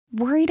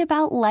Worried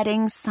about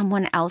letting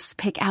someone else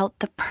pick out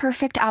the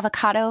perfect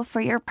avocado for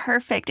your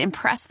perfect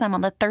impress them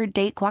on the third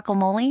date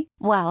guacamole?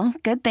 Well,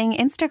 good thing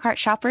Instacart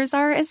shoppers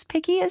are as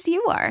picky as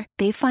you are.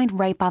 They find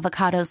ripe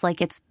avocados like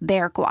it's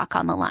their guac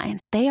on the line.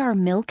 They are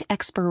milk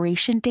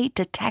expiration date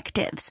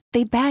detectives.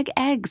 They bag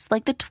eggs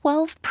like the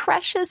 12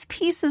 precious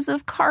pieces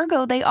of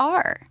cargo they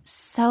are.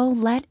 So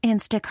let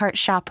Instacart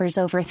shoppers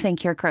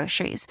overthink your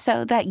groceries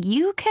so that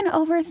you can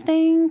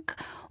overthink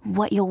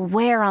what you'll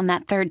wear on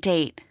that third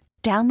date.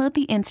 Download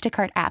the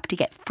Instacart app to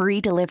get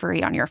free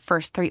delivery on your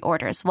first 3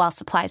 orders while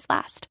supplies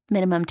last.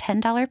 Minimum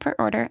 $10 per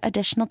order.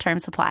 Additional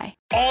terms apply.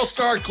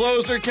 All-star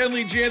closer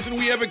Kenley Jansen,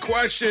 we have a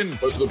question.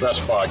 What's the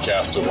best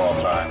podcast of all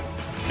time?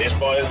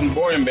 Baseball isn't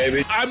boring,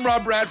 baby. I'm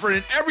Rob Bradford,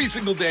 and every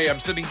single day I'm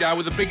sitting down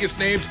with the biggest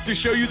names to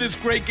show you this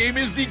great game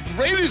is the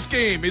greatest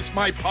game. It's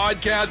my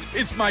podcast.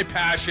 It's my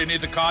passion.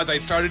 It's a cause I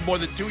started more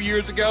than 2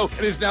 years ago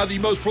and is now the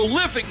most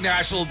prolific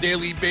national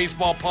daily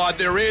baseball pod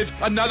there is.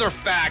 Another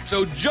fact.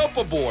 So jump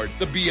aboard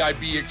the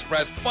BIB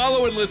Express.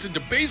 Follow and listen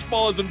to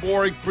Baseball Isn't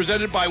Boring,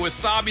 presented by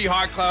Wasabi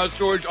Hot Cloud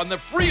Storage on the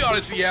free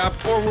Odyssey app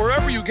or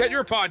wherever you get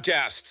your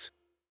podcasts.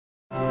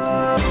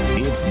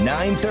 It's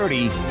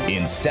 9:30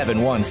 in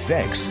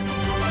 716.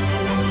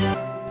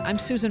 I'm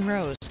Susan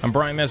Rose. I'm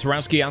Brian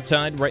Mazurowski.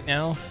 Outside right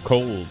now,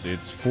 cold.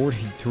 It's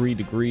 43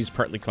 degrees,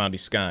 partly cloudy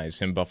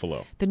skies in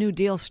Buffalo. The new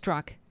deal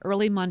struck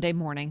early Monday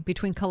morning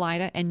between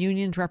Kaleida and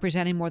unions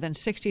representing more than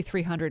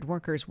 6,300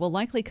 workers will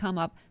likely come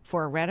up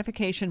for a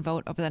ratification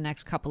vote over the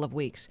next couple of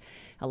weeks.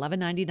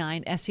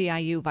 1199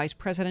 SEIU Vice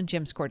President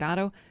Jim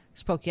Scordato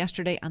spoke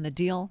yesterday on the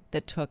deal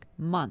that took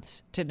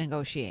months to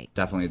negotiate.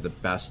 Definitely the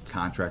best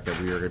contract that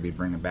we are going to be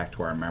bringing back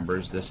to our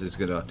members. This is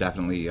going to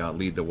definitely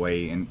lead the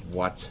way in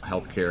what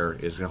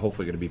healthcare is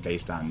hopefully going to be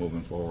based on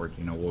moving forward.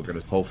 You know, we're going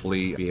to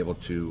hopefully be able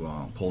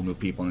to pull new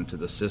people into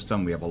the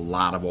system. We have a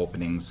lot of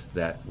openings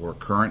that were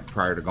current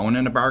prior to going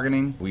into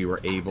bargaining. We were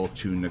able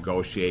to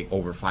negotiate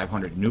over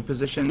 500 new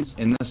positions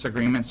in this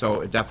agreement,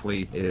 so it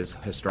definitely is a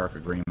historic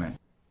agreement.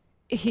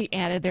 He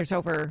added there's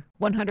over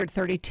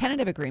 130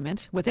 tentative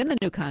agreements within the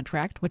new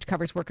contract, which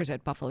covers workers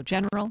at Buffalo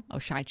General,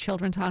 Oishei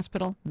Children's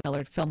Hospital,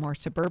 Millard Fillmore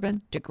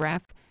Suburban,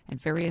 DeGraff, and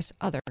various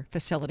other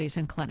facilities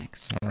and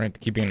clinics. All right,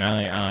 keeping an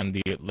eye on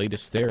the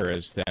latest there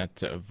is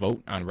that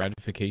vote on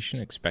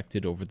ratification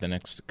expected over the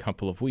next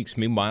couple of weeks.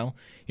 Meanwhile,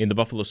 in the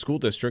Buffalo School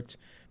District,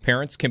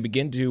 parents can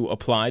begin to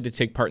apply to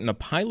take part in a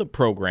pilot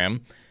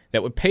program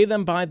that would pay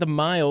them by the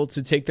mile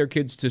to take their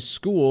kids to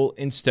school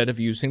instead of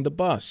using the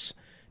bus.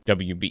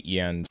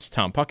 WBEN's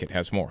Tom Puckett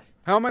has more.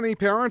 How many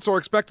parents are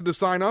expected to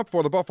sign up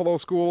for the Buffalo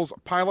Schools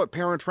Pilot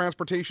Parent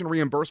Transportation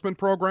Reimbursement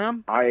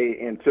Program? I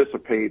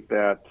anticipate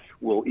that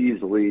we'll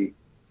easily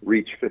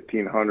reach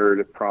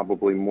 1,500,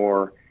 probably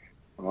more,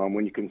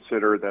 when you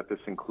consider that this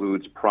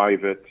includes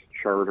private,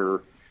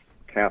 charter,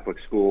 Catholic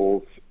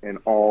schools, and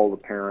all the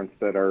parents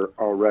that are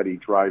already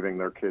driving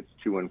their kids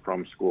to and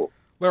from school.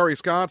 Larry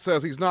Scott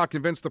says he's not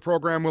convinced the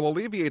program will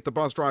alleviate the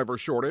bus driver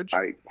shortage.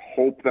 I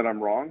hope that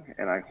I'm wrong,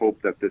 and I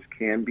hope that this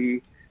can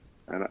be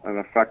an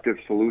effective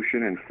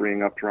solution in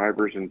freeing up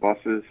drivers and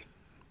buses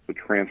to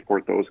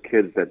transport those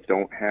kids that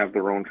don't have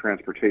their own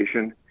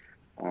transportation.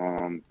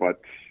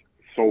 But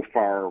so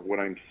far,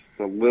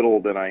 the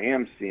little that I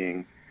am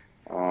seeing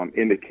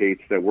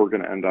indicates that we're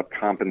going to end up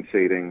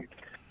compensating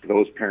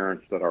those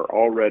parents that are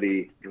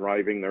already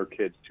driving their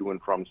kids to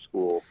and from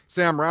school.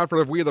 Sam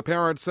Radford of We the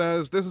Parents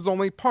says this is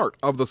only part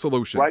of the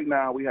solution. Right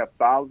now, we have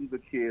thousands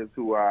of kids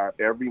who are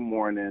every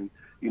morning,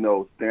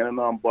 standing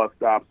on bus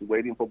stops,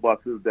 waiting for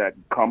buses that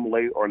come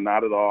late or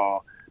not at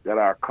all, that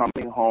are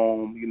coming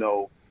home,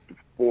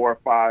 4,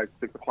 5,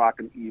 6 o'clock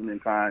in the evening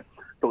time.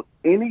 So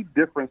any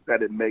difference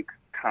that it makes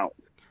counts.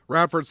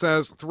 Radford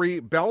says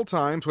 3 bell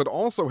times would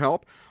also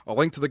help. A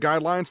link to the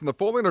guidelines and the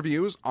full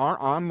interviews are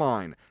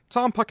online.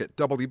 Tom Puckett,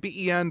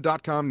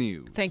 WBEN.com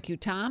News. Thank you,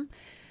 Tom.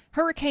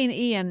 Hurricane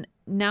Ian,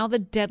 now the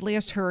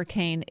deadliest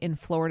hurricane in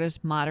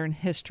Florida's modern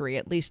history.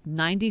 At least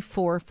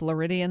 94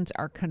 Floridians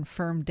are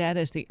confirmed dead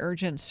as the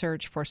urgent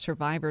search for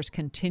survivors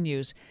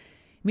continues.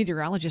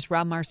 Meteorologist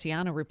Rob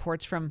Marciano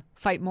reports from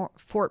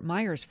Fort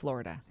Myers,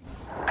 Florida.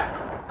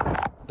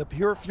 The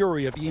pure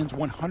fury of Ian's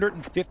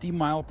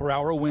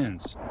 150-mile-per-hour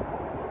winds.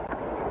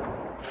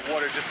 The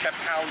water just kept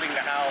pounding the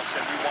house,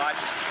 and we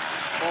watched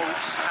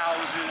boats,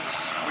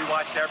 houses, we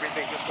watched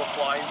everything just go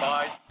flying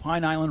by.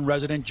 Pine Island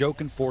resident Joe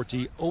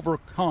Conforti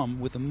overcome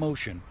with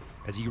emotion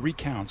as he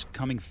recounts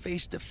coming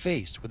face to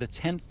face with a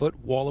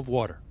 10-foot wall of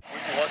water.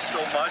 We've lost so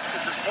much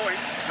at this point,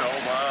 so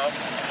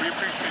we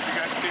appreciate you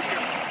guys being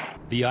here.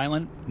 The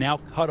island now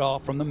cut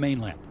off from the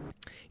mainland.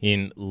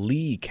 In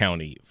Lee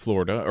County,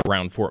 Florida,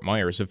 around Fort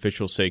Myers,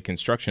 officials say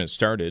construction has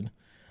started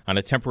on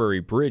a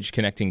temporary bridge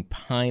connecting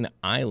Pine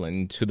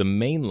Island to the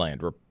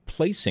mainland,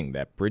 replacing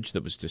that bridge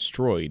that was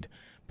destroyed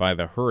by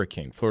the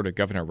hurricane. Florida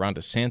Governor Ron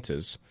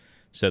DeSantis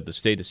said the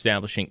state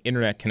establishing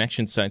internet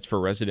connection sites for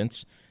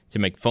residents to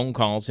make phone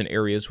calls in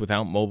areas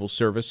without mobile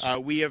service.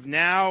 We have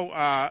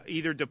now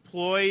either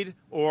deployed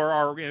or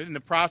are in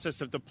the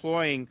process of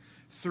deploying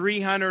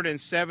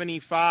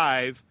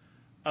 375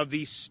 of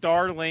these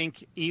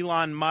Starlink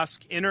Elon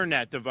Musk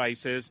internet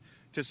devices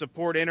to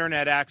support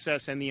internet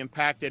access in the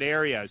impacted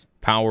areas.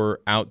 Power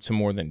out to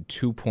more than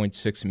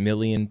 2.6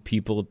 million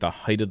people at the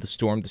height of the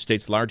storm. The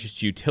state's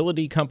largest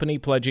utility company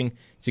pledging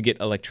to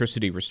get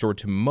electricity restored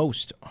to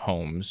most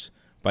homes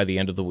by the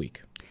end of the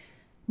week.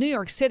 New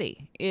York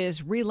City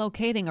is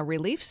relocating a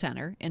relief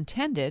center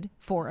intended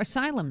for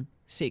asylum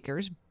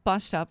seekers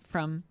bussed up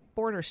from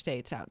border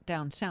states out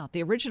down south.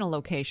 The original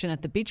location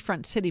at the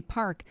beachfront city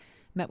park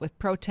met with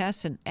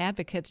protests and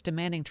advocates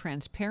demanding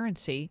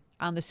transparency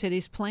on the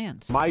city's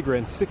plans.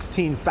 Migrants,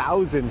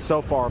 16,000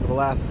 so far over the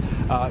last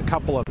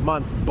couple of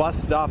months,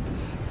 bussed up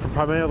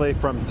primarily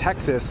from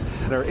Texas.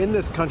 They're in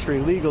this country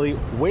legally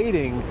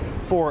waiting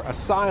for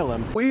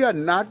asylum. We are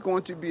not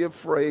going to be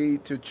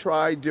afraid to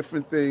try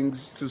different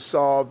things to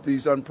solve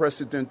these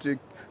unprecedented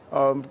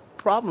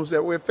problems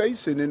that we're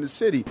facing in the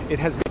city. It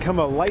has become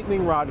a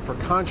lightning rod for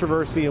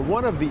controversy, and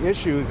one of the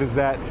issues is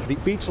that the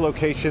beach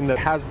location that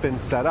has been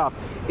set up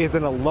is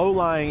in a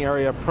low-lying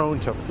area prone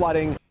to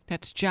flooding.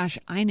 That's Josh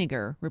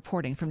Einiger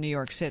reporting from New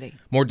York City.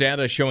 More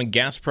data showing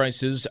gas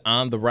prices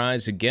on the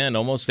rise again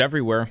almost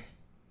everywhere.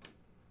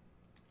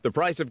 The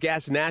price of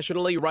gas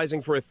nationally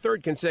rising for a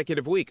third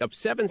consecutive week, up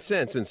 7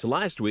 cents since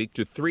last week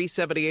to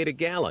 $3.78 a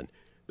gallon.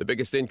 The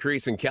biggest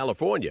increase in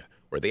California,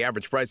 where the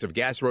average price of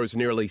gas rose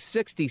nearly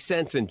 60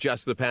 cents in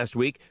just the past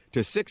week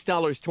to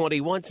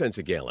 $6.21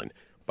 a gallon.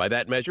 By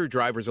that measure,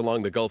 drivers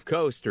along the Gulf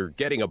Coast are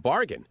getting a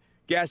bargain.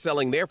 Gas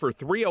selling there for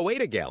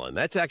 $3.08 a gallon.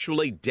 That's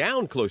actually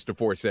down close to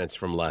 4 cents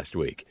from last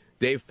week.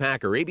 Dave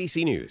Packer,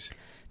 ABC News.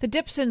 The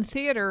Dipson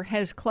Theater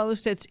has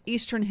closed its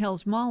Eastern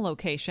Hills Mall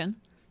location.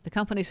 The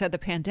company said the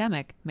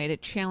pandemic made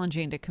it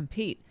challenging to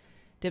compete.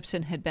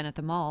 Dipson had been at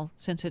the mall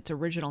since its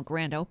original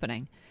grand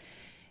opening.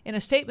 In a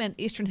statement,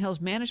 Eastern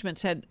Hills management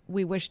said,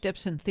 "We wish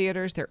Dipson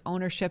Theaters, their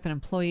ownership, and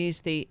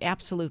employees the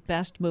absolute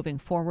best moving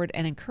forward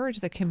and encourage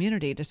the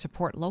community to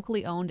support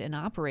locally owned and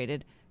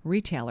operated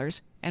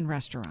retailers and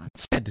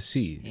restaurants." Sad to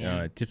see.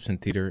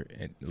 Dipson Theater,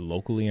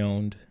 locally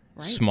owned,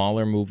 right.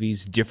 Smaller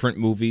movies, different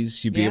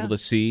movies you'd be able to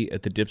see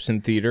at the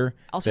Dipson Theater.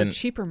 Also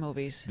cheaper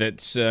movies.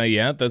 That's,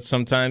 that's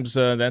sometimes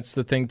that's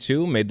the thing,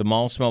 too. Made the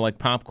mall smell like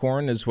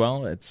popcorn as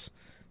well. It's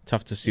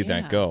tough to see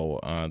that go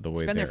the way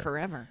it's been there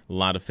forever. A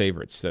lot of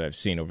favorites that I've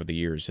seen over the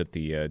years at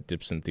the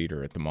Dipson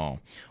Theater at the mall.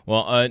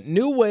 Well, a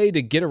new way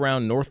to get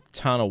around North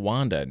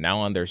Tonawanda now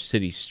on their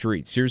city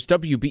streets. Here's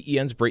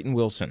WBEN's Brayton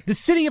Wilson. The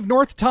city of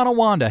North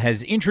Tonawanda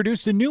has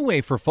introduced a new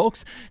way for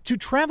folks to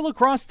travel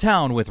across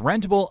town with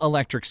rentable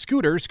electric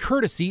scooters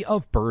courtesy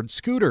of Bird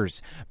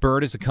Scooters.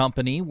 Bird is a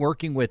company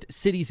working with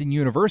cities and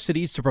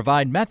universities to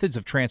provide methods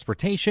of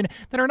transportation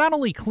that are not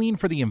only clean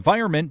for the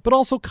environment, but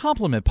also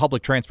complement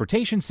public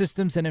transportation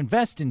systems and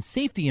invest in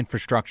safety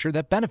infrastructure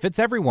that benefits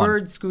everyone.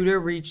 Bird Scooter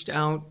reached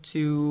out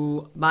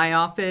to my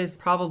office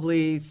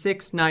probably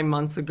 6-9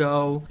 months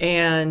ago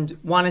and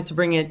wanted to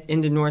bring it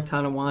into North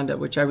Tonawanda,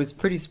 which I was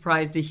pretty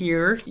surprised to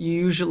hear. You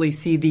usually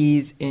see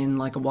these in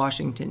like a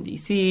Washington,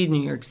 D.C.,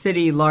 New York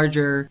City,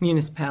 larger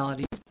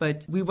municipalities.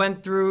 But we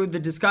went through the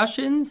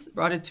discussions,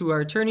 brought it to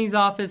our attorney's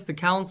office, the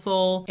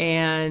council,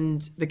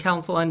 and the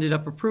council ended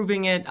up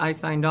approving it. I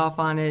signed off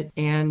on it,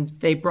 and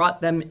they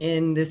brought them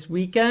in this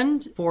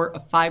weekend for a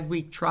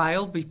 5-week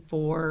trial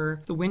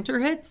before the winter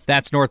hits.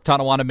 That's North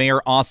Tonawanda Mayor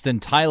Austin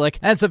Tylec.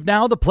 As of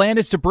now, the plan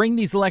is to bring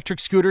these electric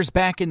scooters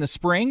back in the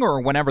spring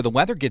or whenever the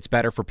weather gets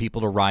better for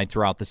people to ride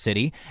throughout the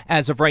city.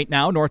 As of right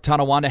now, North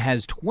Tonawanda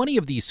has 20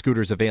 of these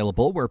scooters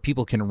available where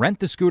people can rent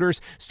the scooters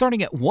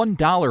starting at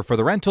 $1 for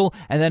the rental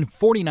and then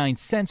 49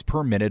 cents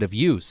per minute of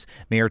use.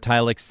 Mayor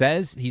Tylec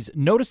says he's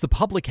noticed the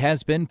public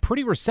has been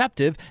pretty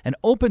receptive and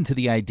open to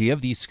the idea of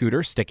these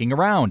scooters sticking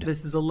around.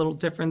 This is a little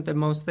different than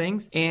most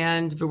things,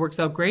 and if it works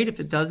out great, if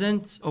it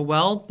doesn't, oh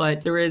well,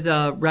 but there is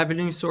a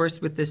revenue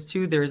source with this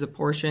too. There is a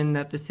portion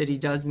that the city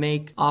does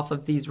make off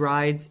of these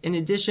rides. In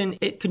addition,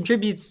 it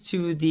contributes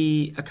to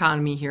the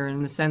economy here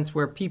in the sense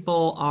where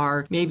people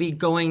are maybe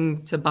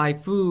going to buy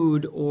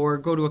food or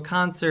go to a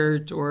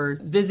concert or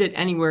visit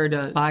anywhere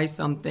to buy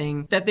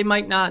something that they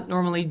might not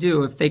normally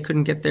do if they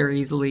couldn't get there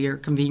easily or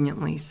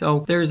conveniently.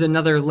 So there's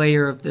another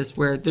layer of this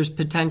where there's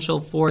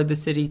potential for the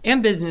city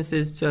and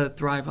businesses to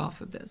thrive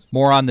off of this.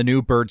 More on the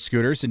new Bird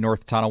Scooters in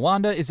North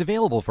Tonawanda is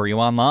available for you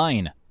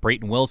online.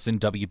 Brayton Wilson,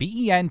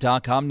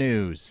 WBEN.com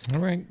News.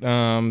 All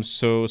right.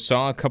 So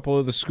saw a couple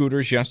of the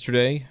scooters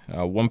yesterday.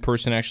 One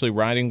person actually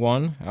riding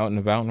one out and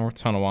about North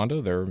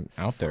Tonawanda. They're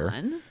out there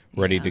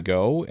ready to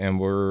go. And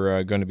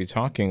we're going to be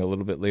talking a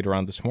little bit later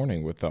on this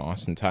morning with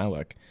Austin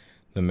Tylec,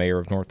 the mayor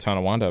of North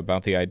Tonawanda,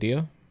 about the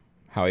idea,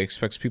 how he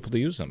expects people to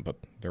use them. But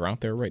they're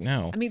out there right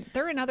now. I mean,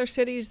 they're in other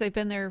cities. They've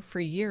been there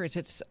for years.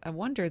 It's a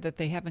wonder that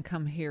they haven't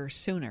come here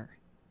sooner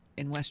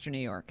in Western New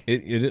York.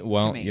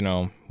 Well, you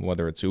know,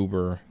 whether it's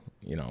Uber,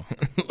 you know,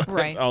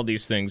 right. All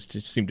these things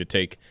seem to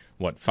take,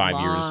 5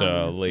 years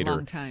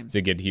later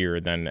to get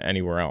here than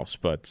anywhere else.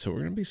 But so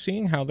we're going to be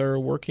seeing how they're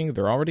working.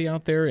 They're already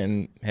out there.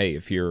 And, hey,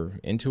 if you're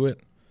into it,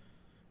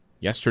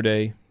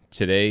 yesterday,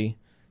 today,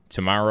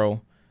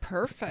 tomorrow,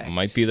 Perfect.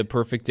 Might be the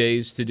perfect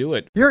days to do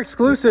it. Your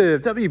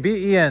exclusive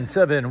WBEN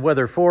 7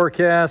 weather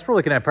forecast. We're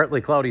looking at partly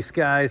cloudy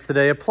skies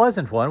today, a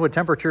pleasant one with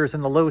temperatures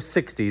in the low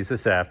 60s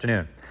this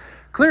afternoon.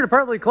 Clear to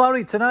partly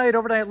cloudy tonight,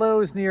 overnight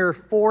lows near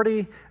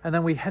 40, and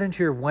then we head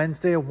into your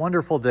Wednesday, a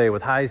wonderful day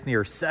with highs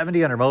near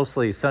 70 under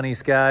mostly sunny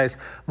skies.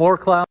 More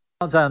clouds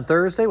on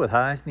Thursday with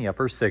highs in the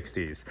upper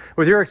 60s.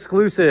 With your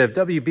exclusive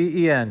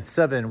WBEN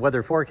 7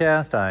 weather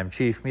forecast, I'm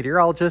Chief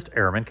Meteorologist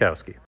Aaron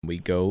Minkowski. We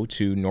go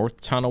to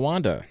North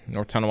Tonawanda.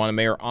 North Tonawanda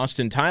Mayor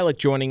Austin Tylec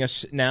joining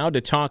us now to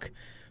talk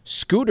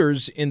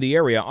scooters in the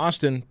area.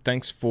 Austin,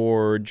 thanks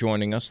for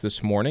joining us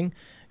this morning.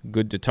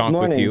 Good to talk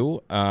with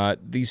you.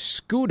 These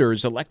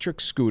scooters,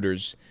 electric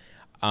scooters,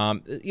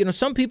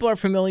 some people are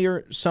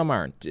familiar, some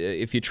aren't.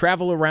 If you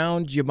travel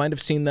around, you might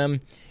have seen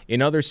them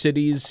in other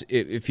cities.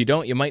 If you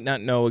don't, you might not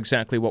know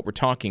exactly what we're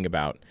talking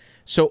about.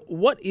 So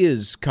what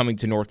is coming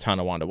to North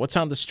Tonawanda? What's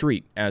on the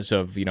street as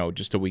of,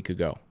 just a week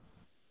ago?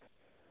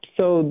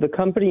 So the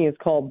company is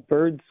called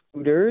Bird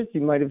Scooters.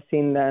 You might have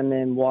seen them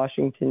in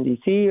Washington,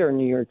 D.C. or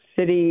New York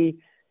City,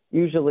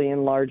 usually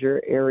in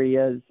larger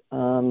areas.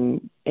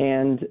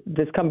 And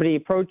this company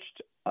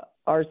approached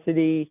our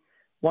city,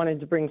 wanted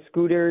to bring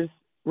scooters,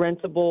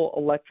 rentable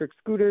electric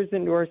scooters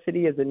into our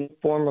city as a new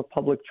form of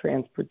public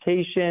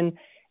transportation.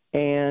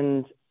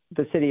 And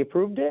the city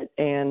approved it.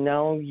 And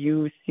now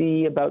you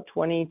see about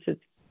 20 to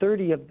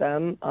 30 of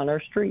them on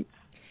our streets.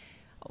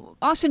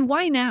 Austin,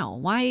 why now?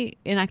 Why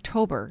in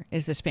October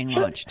is this being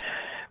launched?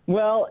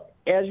 Well,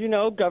 as you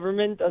know,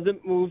 government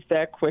doesn't move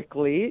that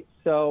quickly.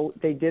 So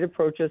they did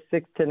approach us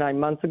 6 to 9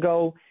 months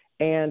ago.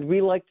 And we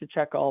like to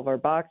check all of our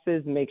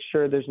boxes, make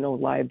sure there's no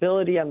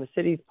liability on the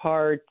city's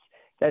part,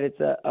 that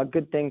it's a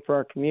good thing for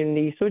our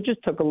community. So it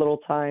just took a little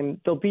time.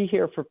 They'll be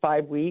here for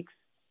 5 weeks,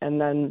 and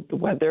then the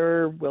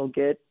weather will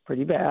get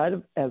pretty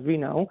bad, as we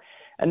know.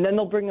 And then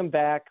they'll bring them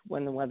back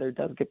when the weather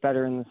does get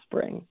better in the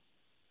spring.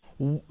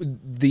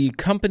 The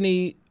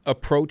company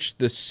approached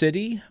the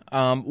city.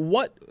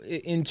 What,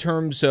 in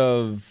terms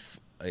of,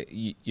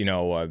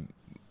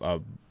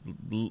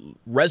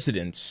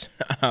 residents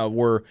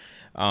were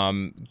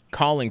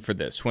calling for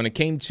this when it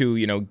came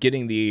to,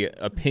 getting the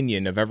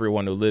opinion of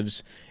everyone who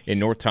lives in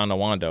North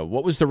Tonawanda?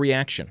 What was the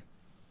reaction?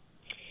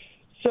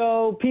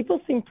 So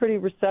people seem pretty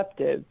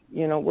receptive.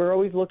 We're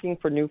always looking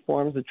for new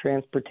forms of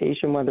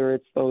transportation, whether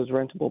it's those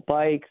rentable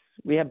bikes.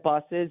 We have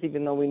buses,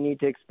 even though we need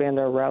to expand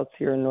our routes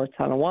here in North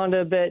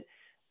Tonawanda a bit.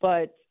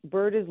 But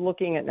Bird is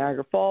looking at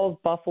Niagara Falls,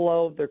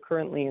 Buffalo. They're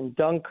currently in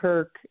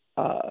Dunkirk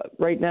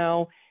right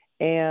now.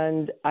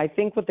 And I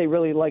think what they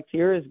really liked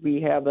here is we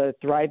have a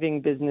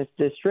thriving business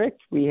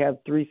district. We have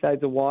 3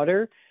 sides of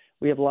water.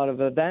 We have a lot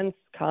of events,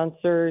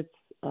 concerts.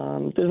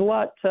 There's a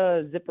lot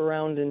to zip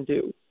around and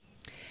do.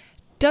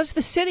 Does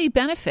the city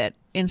benefit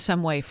in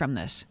some way from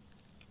this?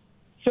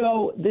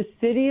 So the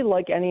city,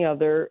 like any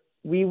other,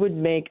 we would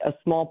make a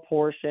small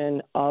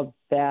portion of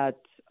that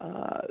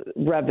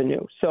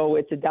revenue. So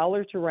it's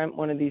 $1 to rent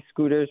one of these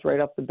scooters right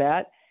off the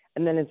bat,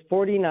 and then it's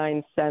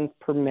 49 cents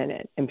per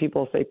minute. And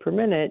people say per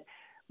minute.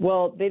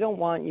 Well, they don't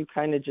want you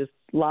kind of just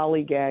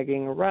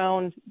lollygagging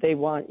around. They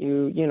want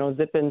you,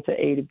 zip into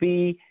A to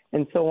B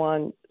and so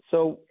on.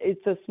 So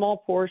it's a small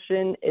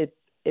portion. If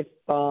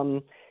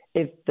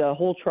the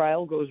whole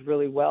trial goes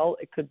really well,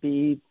 it could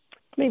be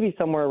maybe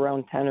somewhere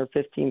around $10,000 or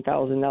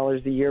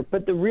 $15,000 a year.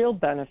 But the real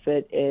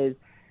benefit is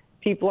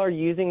people are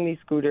using these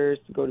scooters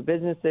to go to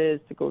businesses,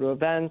 to go to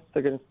events.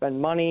 They're going to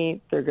spend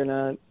money. They're going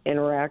to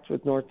interact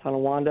with North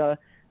Tonawanda.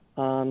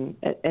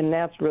 And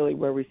that's really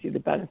where we see the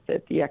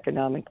benefit, the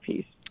economic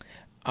piece.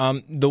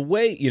 The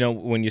way,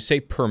 when you say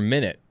per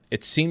minute,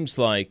 it seems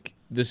like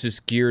this is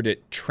geared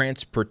at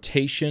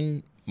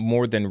transportation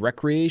more than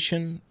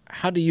recreation.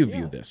 How do you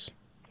view this?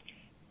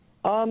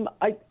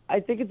 I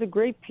think it's a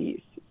great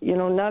piece.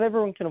 Not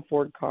everyone can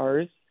afford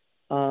cars.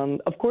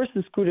 Of course,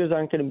 the scooters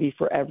aren't going to be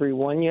for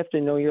everyone. You have to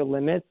know your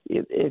limits.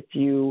 If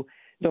you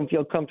don't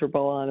feel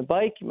comfortable on a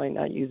bike, you might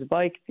not use a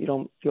bike. If you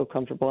don't feel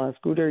comfortable on a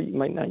scooter, you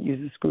might not use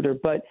a scooter.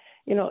 But,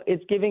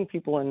 it's giving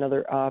people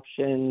another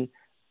option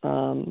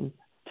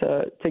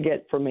to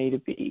get from A to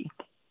B.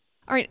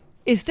 All right.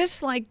 Is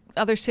this like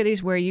other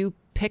cities where you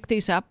pick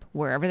these up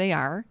wherever they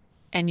are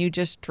and you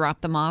just drop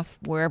them off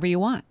wherever you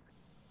want?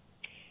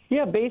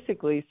 Yeah,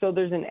 basically. So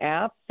there's an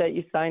app that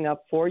you sign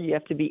up for. You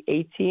have to be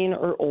 18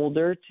 or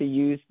older to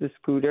use the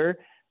scooter.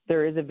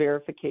 There is a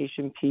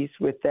verification piece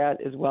with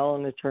that as well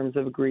in the terms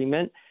of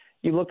agreement.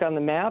 You look on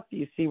the map,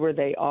 you see where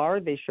they are.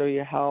 They show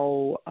you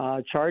how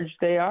charged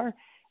they are.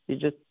 You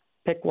just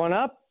pick one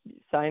up,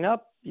 sign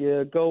up,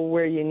 you go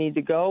where you need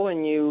to go,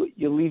 and you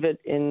leave it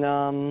in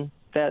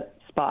that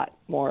spot,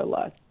 more or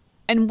less.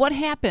 And what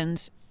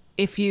happens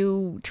if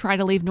you try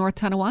to leave North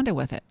Tonawanda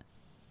with it?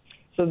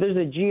 So there's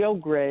a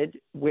geo-grid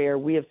where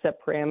we have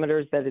set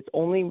parameters that it's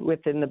only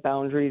within the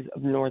boundaries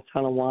of North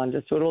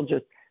Tonawanda. So it'll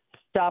just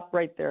stop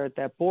right there at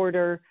that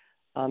border.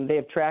 They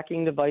have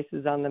tracking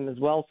devices on them as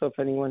well, so if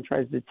anyone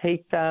tries to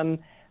take them,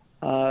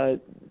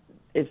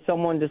 if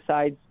someone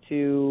decides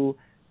to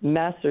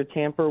mess or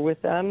tamper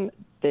with them,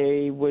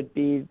 they would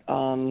be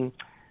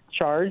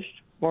charged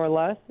more or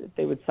less, if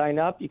they would sign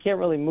up. You can't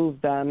really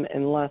move them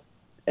unless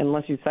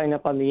you sign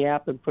up on the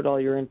app and put all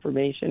your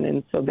information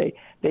in, so they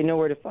know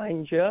where to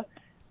find you.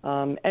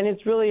 And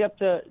it's really up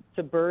to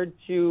Bird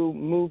to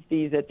move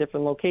these at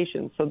different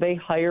locations. So they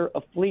hire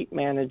a fleet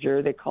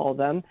manager, they call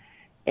them,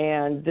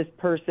 and this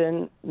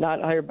person, not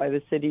hired by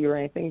the city or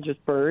anything,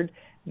 just Bird,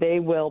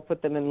 they will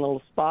put them in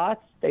little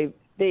spots.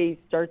 They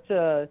start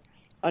to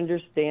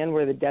understand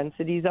where the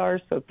densities are.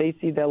 So if they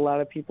see that a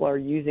lot of people are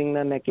using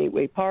them at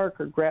Gateway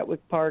Park or Gratwick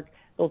Park,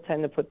 they'll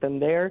tend to put them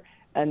there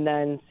and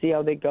then see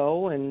how they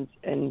go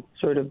and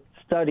sort of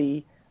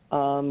study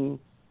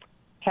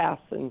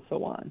paths and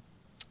so on.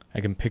 I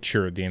can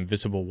picture the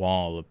invisible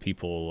wall of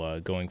people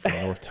going from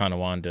North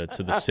Tonawanda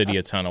to the city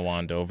of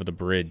Tonawanda over the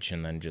bridge,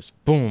 and then just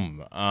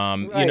boom.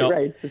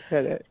 Right. Just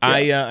hit it.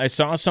 Yeah. I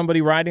saw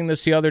somebody riding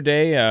this the other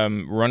day,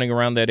 running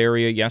around that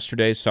area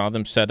yesterday. Saw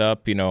them set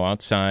up,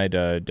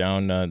 outside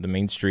down the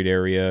Main Street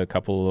area, a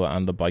couple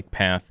on the bike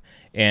path.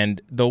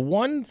 And the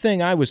one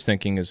thing I was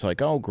thinking is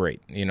like, oh,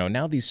 great.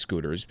 Now these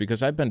scooters,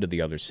 because I've been to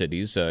the other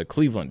cities.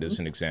 Cleveland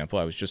is an example.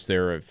 I was just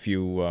there a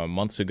few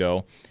months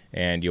ago,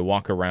 and you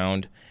walk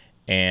around.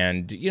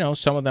 And,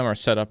 some of them are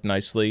set up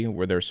nicely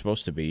where they're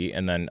supposed to be,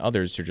 and then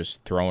others are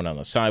just thrown on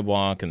the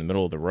sidewalk in the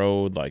middle of the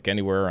road, like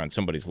anywhere on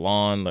somebody's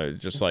lawn,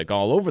 just like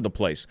all over the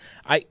place.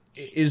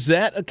 Is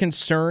that a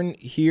concern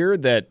here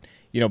that,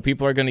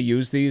 people are going to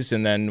use these,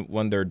 and then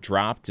when they're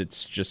dropped,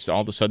 it's just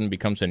all of a sudden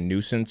becomes a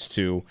nuisance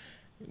to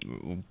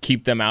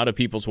keep them out of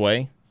people's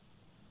way?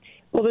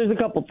 Well, there's a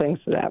couple things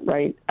to that,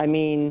 right? I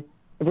mean,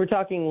 if we're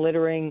talking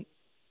littering,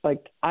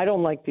 I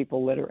don't like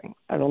people littering.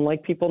 I don't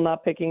like people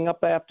not picking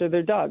up after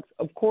their dogs.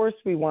 Of course,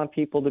 we want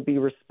people to be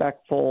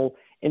respectful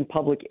in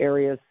public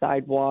areas,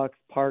 sidewalks,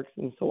 parks,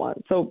 and so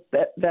on. So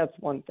that's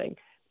one thing.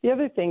 The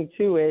other thing,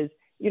 too, is,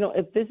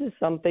 if this is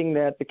something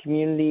that the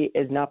community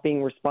is not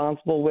being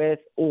responsible with,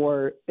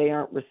 or they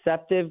aren't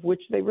receptive,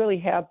 which they really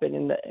have been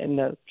in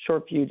the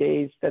short few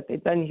days that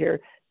they've been here,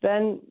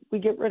 then we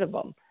get rid of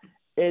them.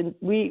 And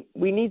we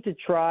need to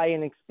try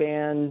and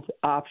expand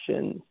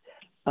options.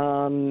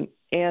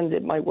 And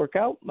it might work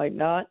out, might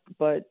not,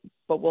 but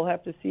we'll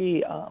have to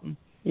see, in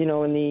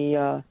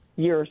the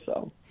year or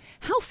so.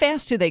 How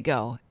fast do they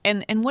go?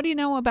 And what do you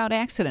know about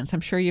accidents?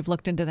 I'm sure you've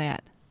looked into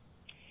that.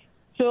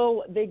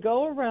 So they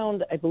go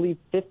around, I believe,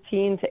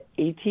 15 to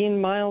 18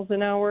 miles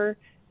an hour.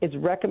 It's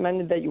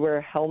recommended that you wear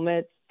a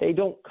helmet. They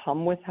don't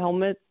come with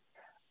helmets.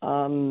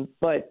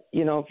 But,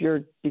 if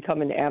you're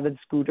become an avid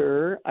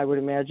scooter, I would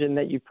imagine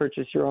that you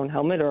purchase your own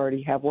helmet or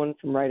already have one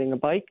from riding a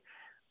bike.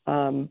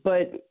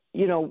 But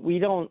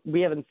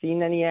we haven't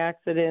seen any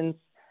accidents.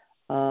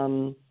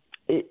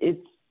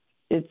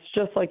 It's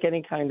just like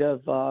any kind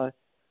of,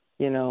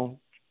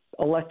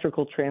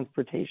 electrical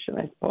transportation,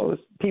 I suppose.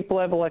 People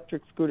have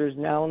electric scooters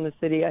now in the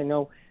city. I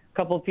know a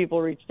couple of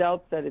people reached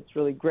out, said it's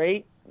really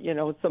great.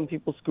 Some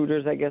people's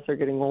scooters, I guess, are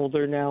getting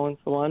older now and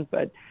so on.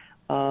 But,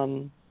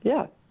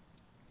 yeah.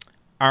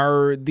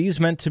 Are these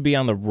meant to be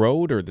on the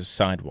road or the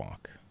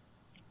sidewalk?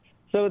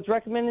 So it's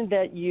recommended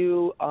that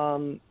you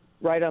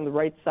ride on the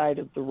right side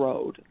of the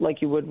road,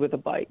 like you would with a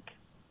bike.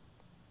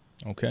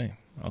 Okay.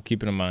 I'll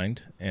keep it in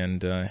mind.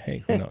 And,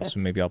 hey, who knows?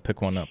 Maybe I'll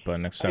pick one up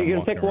next time. Are you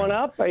going to pick one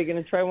up? Are you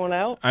going to try one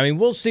out? I mean,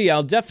 we'll see.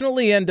 I'll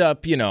definitely end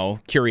up,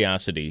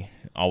 curiosity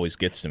always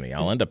gets to me.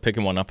 I'll end up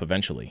picking one up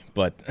eventually.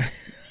 But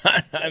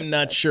I'm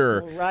not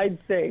sure. Well, ride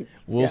safe.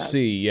 We'll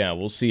see. Yeah,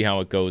 we'll see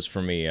how it goes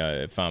for me.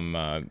 If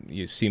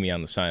you see me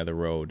on the side of the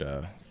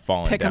road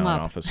falling down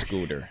off a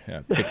scooter.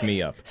 Pick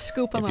me up.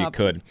 Scoop him up. If you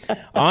could.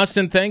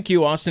 Austin, thank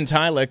you. Austin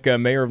Tylec,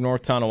 Mayor of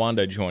North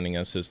Tonawanda, joining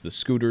us as the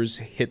scooters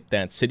hit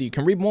that city. You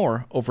can read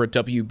more over at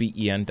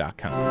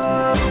WBEN.com.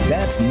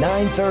 That's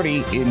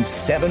 9:30 in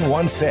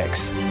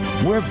 716.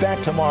 We're back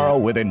tomorrow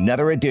with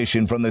another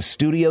edition from the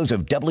studios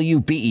of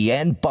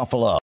WBEN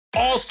Buffalo.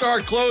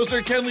 All-star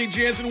closer Kenley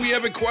Jansen, we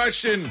have a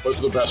question. What's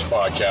the best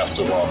podcast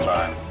of all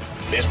time?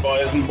 Baseball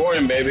isn't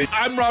boring, baby.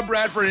 I'm Rob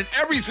Bradford, and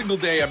every single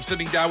day I'm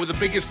sitting down with the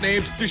biggest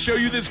names to show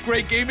you this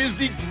great game is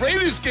the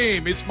greatest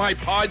game. It's my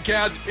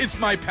podcast. It's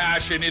my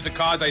passion. It's a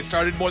cause I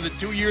started more than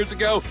 2 years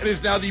ago and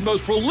is now the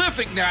most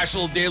prolific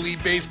national daily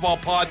baseball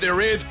pod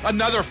there is.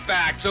 Another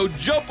fact, so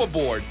jump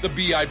aboard the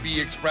BIB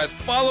Express.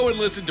 Follow and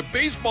listen to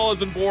Baseball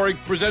Isn't Boring,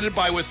 presented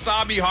by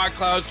Wasabi Hot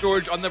Cloud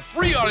Storage on the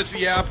free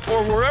Odyssey app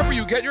or wherever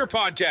you get your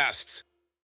podcasts.